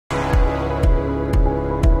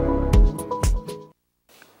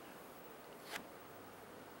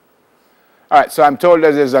All right, so I'm told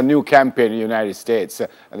that there's a new campaign in the United States, and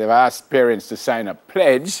they've asked parents to sign a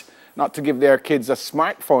pledge not to give their kids a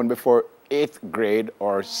smartphone before 8th grade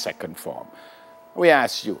or 2nd form. We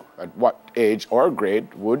ask you, at what age or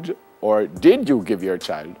grade would or did you give your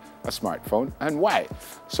child a smartphone, and why?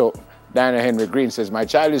 So Diana Henry Green says, my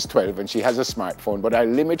child is 12 and she has a smartphone, but I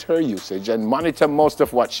limit her usage and monitor most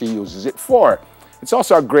of what she uses it for. It's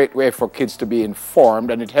also a great way for kids to be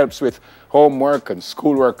informed, and it helps with homework and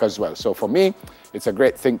schoolwork as well. So for me, it's a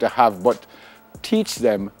great thing to have, but teach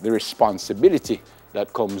them the responsibility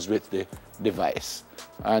that comes with the device.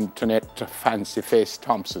 Antoinette Fancy Face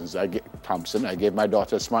Thompson, I gave my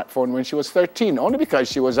daughter a smartphone when she was 13, only because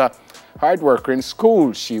she was a hard worker in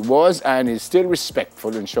school. She was and is still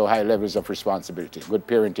respectful and show high levels of responsibility. Good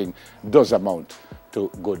parenting does amount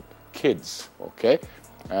to good kids, okay?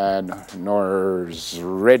 And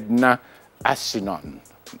Norsredna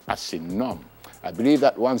Asinom. I believe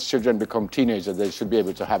that once children become teenagers, they should be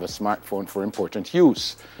able to have a smartphone for important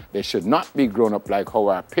use. They should not be grown up like how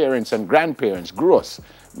our parents and grandparents grew us.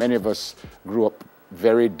 Many of us grew up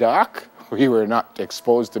very dark. We were not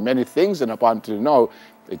exposed to many things, and up until now,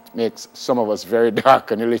 it makes some of us very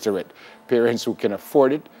dark and illiterate. Parents who can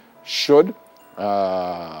afford it should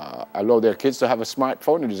allow their kids to have a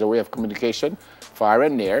smartphone. It is a way of communication far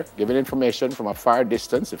and near, giving information from a far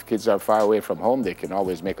distance. If kids are far away from home, they can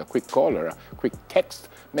always make a quick call or a quick text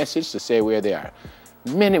message to say where they are.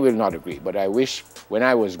 Many will not agree, but I wish when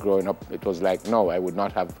I was growing up, it was like, no, I would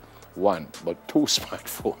not have one, but 2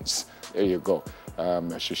 smartphones. There you go.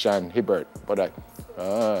 Shushan Hibbert, but at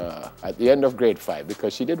the end of grade 5,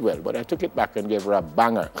 because she did well, but I took it back and gave her a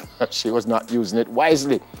banger. She was not using it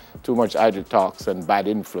wisely. Too much idle talks and bad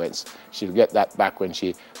influence. She'll get that back when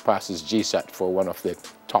she passes GSAT for one of the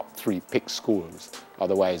top 3 pick schools.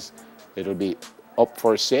 Otherwise, it'll be up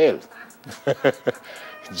for sale.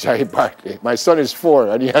 Jai Bartley. My son is 4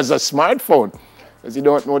 and he has a smartphone because he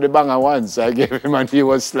don't know the banger ones. I gave him and he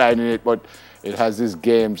was sliding it, but it has these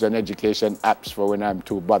games and education apps for when I'm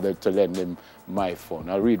too bothered to lend him my phone.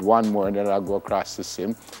 I'll read one more and then I'll go across the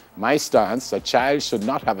sim. My stance, a child should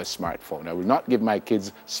not have a smartphone. I will not give my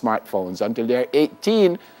kids smartphones until they're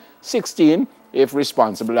 18, 16. If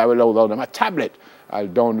responsible, I will allow them a tablet. I'll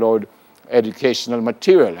download educational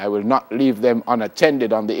material. I will not leave them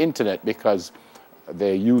unattended on the internet because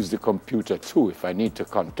they use the computer too. If I need to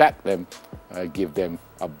contact them, I give them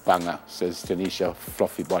a banger, says Tanisha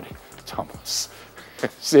Fluffy Body Thomas.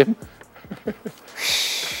 Sim?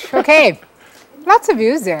 Okay. Lots of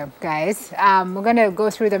views there, guys. We're going to go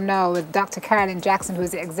through them now with Dr. Carolyn Jackson,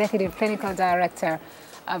 who's the Executive Clinical Director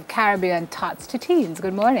of Caribbean Tots to Teens.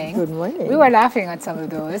 Good morning. Good morning. We were laughing at some of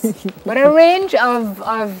those, but a range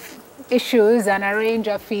of issues and a range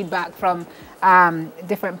of feedback from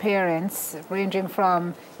different parents, ranging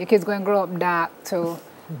from your kids going to grow up dark to,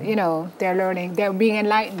 you know, they're learning, they're being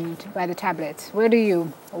enlightened by the tablets. Where do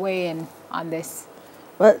you weigh in on this?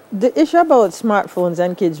 Well, the issue about smartphones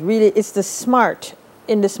and kids, really, it's the smart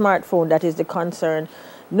in the smartphone that is the concern.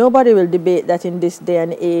 Nobody will debate that in this day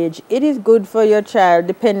and age. It is good for your child,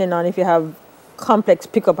 depending on if you have complex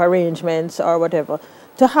pickup arrangements or whatever,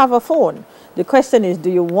 to have a phone. The question is,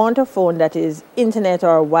 do you want a phone that is internet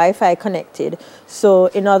or Wi-Fi connected? So,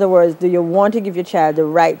 in other words, do you want to give your child the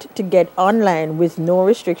right to get online with no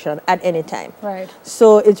restriction at any time? Right.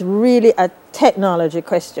 So, it's really a technology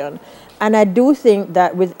question. And I do think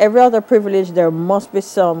that with every other privilege, there must be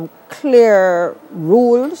some clear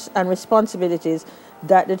rules and responsibilities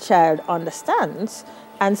that the child understands.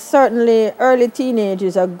 And certainly early teenage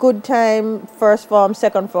is a good time, 1st form,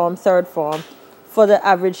 2nd form, 3rd form, for the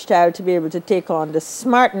average child to be able to take on the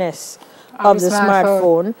smartness of the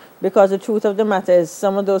smartphone. Because the truth of the matter is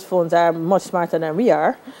some of those phones are much smarter than we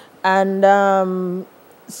are. And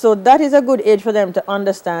so that is a good age for them to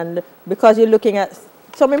understand, because you're looking at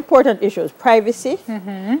some important issues: privacy,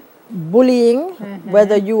 bullying,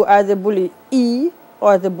 whether you are the bully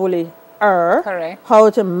or the bullier, how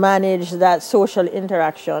to manage that social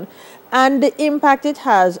interaction, and the impact it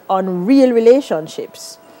has on real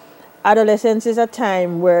relationships. Adolescence is a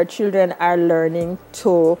time where children are learning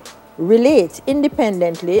to relate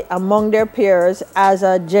independently among their peers as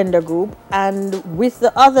a gender group and with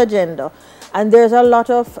the other gender. And there's a lot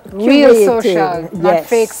of real social, not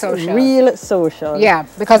fake social. Real social. Yeah,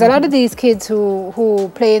 because a lot of these kids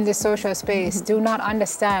who play in this social space do not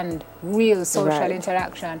understand real social Right.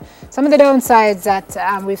 interaction. Some of the downsides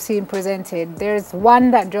that we've seen presented, there's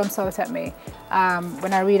one that jumps out at me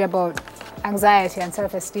when I read about anxiety and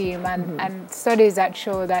self-esteem and studies that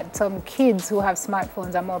show that some kids who have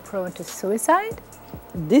smartphones are more prone to suicide.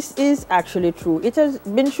 This is actually true. It has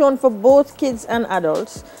been shown for both kids and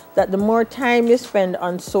adults that the more time you spend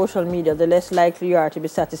on social media, the less likely you are to be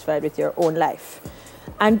satisfied with your own life.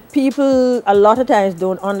 And people a lot of times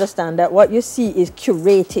don't understand that what you see is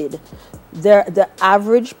curated. The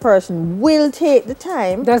average person will take the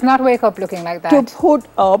time Does not wake up looking like to that. put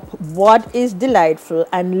up what is delightful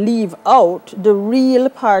and leave out the real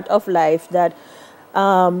part of life that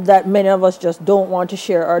that many of us just don't want to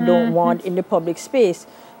share or don't want in the public space.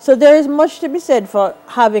 So there is much to be said for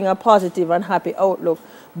having a positive and happy outlook,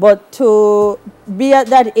 but to be at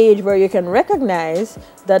that age where you can recognize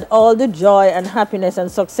that all the joy and happiness and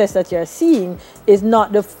success that you're seeing is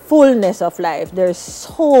not the fullness of life. There's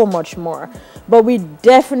so much more. But we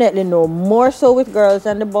definitely know, more so with girls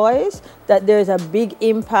than the boys, that there's a big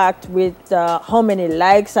impact with how many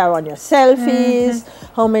likes are on your selfies,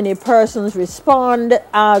 how many persons respond.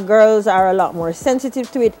 Girls are a lot more sensitive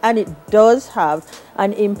to it, and it does have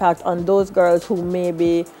an impact on those girls who may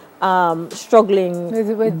be struggling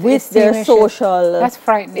with their esteem social That's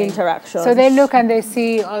frightening. interactions. So they look and they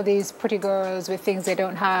see all these pretty girls with things they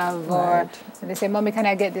don't have, or they say, "Mommy, can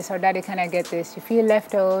I get this?" or "Daddy, can I get this?" You feel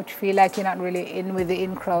left out, you feel like you're not really in with the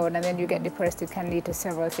in crowd, and then you get depressed. It can lead to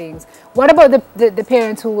several things. What about the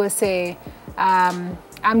parents who will say,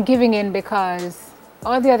 "I'm giving in because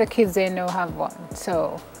all the other kids they know have one,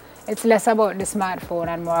 so it's less about the smartphone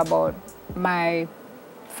and more about my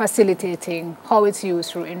facilitating how it's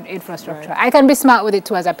used through infrastructure." Right. I can be smart with it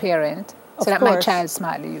too as a parent, so Of that my course. child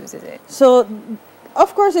smartly uses it. So,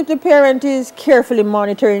 of course, if the parent is carefully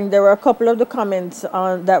monitoring, there were a couple of the comments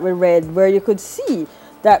that we read where you could see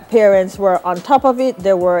that parents were on top of it,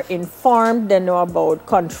 they were informed, they know about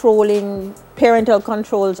controlling parental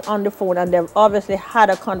controls on the phone, and they've obviously had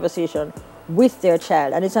a conversation with their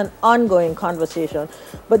child, and it's an ongoing conversation.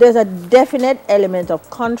 But there's a definite element of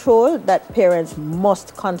control that parents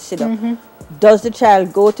must consider. Does the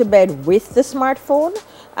child go to bed with the smartphone?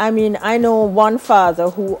 I mean, I know one father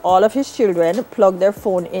who all of his children plug their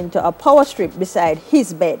phone into a power strip beside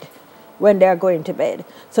his bed when they're going to bed.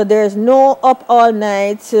 So there's no up all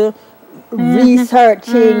night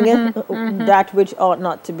researching that which ought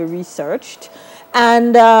not to be researched.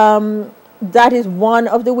 And that is one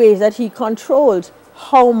of the ways that he controls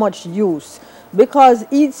how much use, because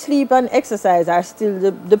eat, sleep, and exercise are still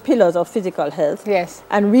the pillars of physical health. Yes.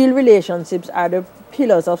 And real relationships are the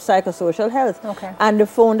pillars of psychosocial health. Okay. And the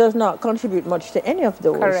phone does not contribute much to any of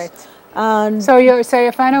those. Correct. And So your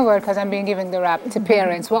final word, because I'm being given the wrap to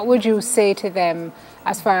parents, what would you say to them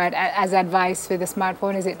as far as advice with the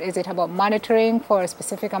smartphone? Is it about monitoring for a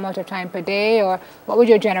specific amount of time per day, or what would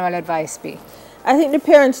your general advice be? I think the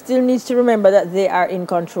parents still needs to remember that they are in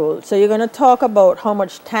control. So you're going to talk about how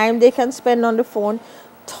much time they can spend on the phone.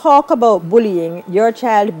 Talk about bullying, your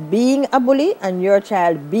child being a bully and your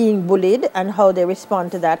child being bullied and how they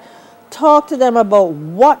respond to that. Talk to them about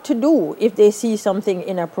what to do if they see something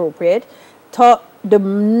inappropriate. The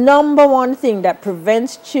number one thing that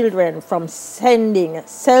prevents children from sending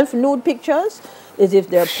self-nude pictures is if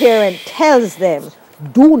their parent tells them,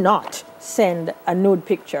 do not send a nude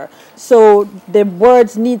picture. So the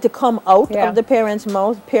words need to come out of the parents'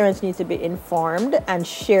 mouth. Parents need to be informed and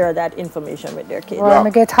share that information with their kids. Well, I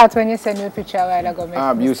get hot when you send me a picture a while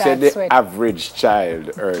ago. You said the average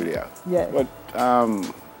child earlier. Yes. But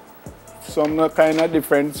some are kind of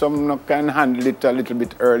different. Some can handle it a little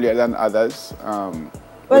bit earlier than others.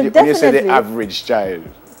 When you say the average child.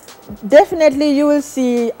 Definitely you will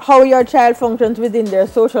see how your child functions within their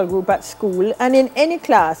social group at school, and in any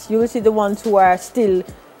class you will see the ones who are still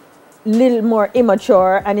little more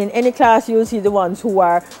immature, and in any class you will see the ones who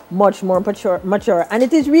are much more mature. And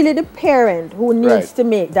it is really the parent who needs to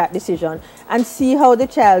make that decision and see how the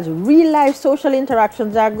child's real life social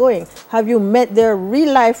interactions are going. Have you met their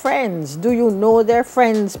real life friends? Do you know their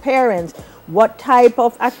friends' parents? What type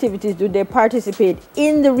of activities do they participate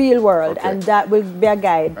in the real world? And that will be a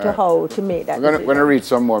guide to how to make that decision. I'm going to read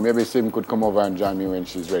some more. Maybe Sim could come over and join me when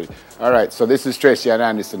she's ready. All right, so this is Tracy and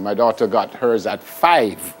Anderson. My daughter got hers at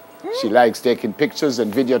 5. She likes taking pictures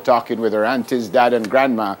and video talking with her aunties, dad, and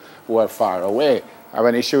grandma who are far away. Have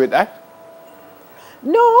an issue with that?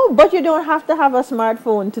 No, but you don't have to have a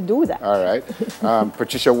smartphone to do that. All right.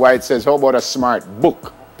 Patricia White says, how about a smart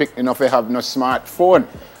book? Pick enough if you have no smartphone.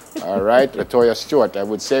 All right, Latoya Stewart, I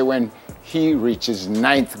would say when he reaches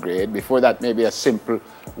 9th grade, before that maybe a simple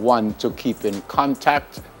one to keep in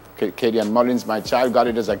contact. Katie and Mullins, my child got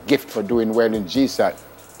it as a gift for doing well in GSAT.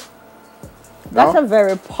 That's a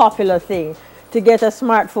very popular thing, to get a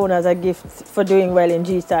smartphone as a gift for doing well in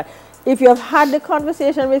GSAT. If you have had the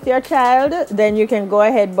conversation with your child, then you can go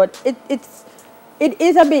ahead, but it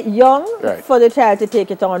is a bit young for the child to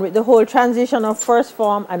take it on. With the whole transition of first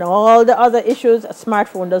form and all the other issues, a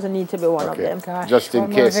smartphone doesn't need to be one of them. Gosh, just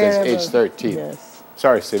in case, it's age 13. Yes.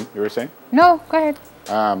 Sorry, Sim, you were saying? No, go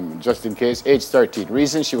ahead. Just in case, age 13.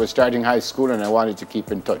 Reason, she was starting high school and I wanted to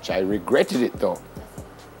keep in touch. I regretted it though.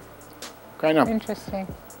 Kind of. Interesting.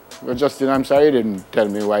 Well, Justin, I'm sorry you didn't tell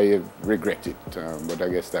me why you regret it, but I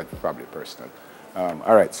guess that's probably personal.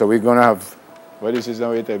 All right, so we're going to have, what is his name?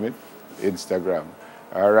 Wait a minute. Instagram.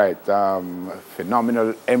 All right,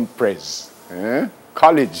 phenomenal empress.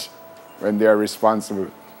 College, when they are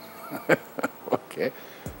responsible. Okay.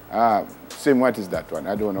 Sim, what is that one?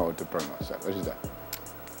 I don't know how to pronounce that. What is that?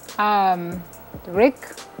 Rick,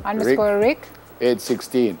 _ Rick. Age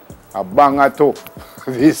 16. A banger too.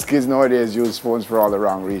 These kids nowadays use phones for all the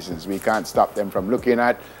wrong reasons. We can't stop them from looking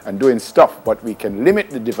at and doing stuff, but we can limit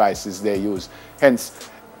the devices they use. Hence,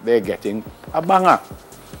 they're getting a banger.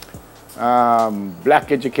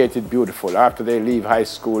 Black educated beautiful. After they leave high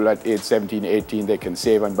school at age 17, 18, they can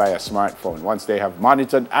save and buy a smartphone. Once they have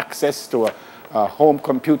monitored access to a home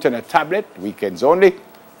computer and a tablet, weekends only,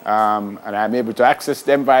 and I'm able to access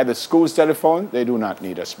them via the school's telephone, they do not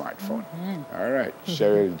need a smartphone. All right,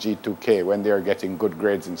 Cheryl G2K, when they are getting good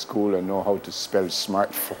grades in school and know how to spell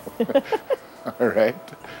smartphone. All right.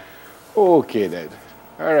 Okay then.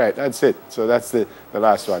 All right, that's it. So that's the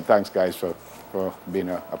last one. Thanks guys for being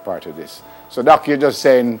a part of this. So Doc, you're just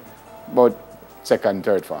saying about second,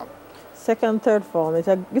 third form. Second, third form, it's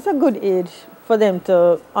a good age for them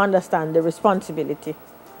to understand the responsibility.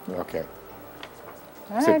 Okay.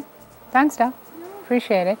 All right. Thanks, Doc.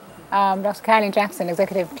 Appreciate it. Dr. Kylie Jackson,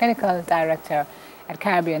 Executive Clinical Director at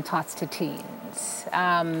Caribbean Thoughts to Teens.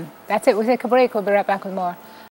 That's it. We'll take a break. We'll be right back with more